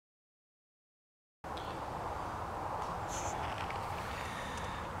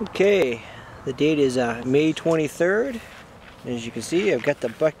Okay, the date is May 23rd. As you can see, I've got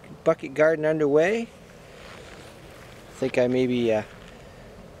the bucket garden underway. I think I maybe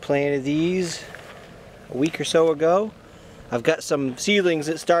planted these a week or so ago. I've got some seedlings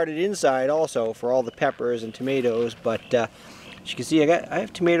that started inside also for all the peppers and tomatoes, but as you can see, I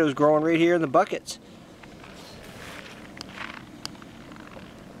have tomatoes growing right here in the buckets.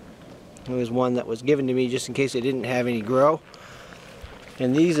 There was one that was given to me just in case I didn't have any grow.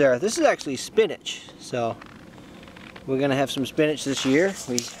 And this is actually spinach, so we're going to have some spinach this year.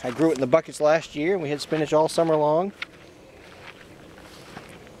 I grew it in the buckets last year and we had spinach all summer long.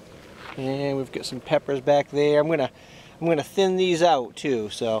 And we've got some peppers back there. I'm gonna thin these out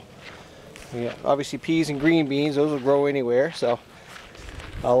too, so we got obviously peas and green beans, those will grow anywhere, so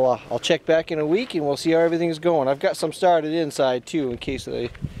I'll check back in a week and we'll see how everything's going. I've got some started inside too in case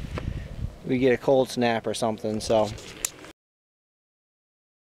we get a cold snap or something, so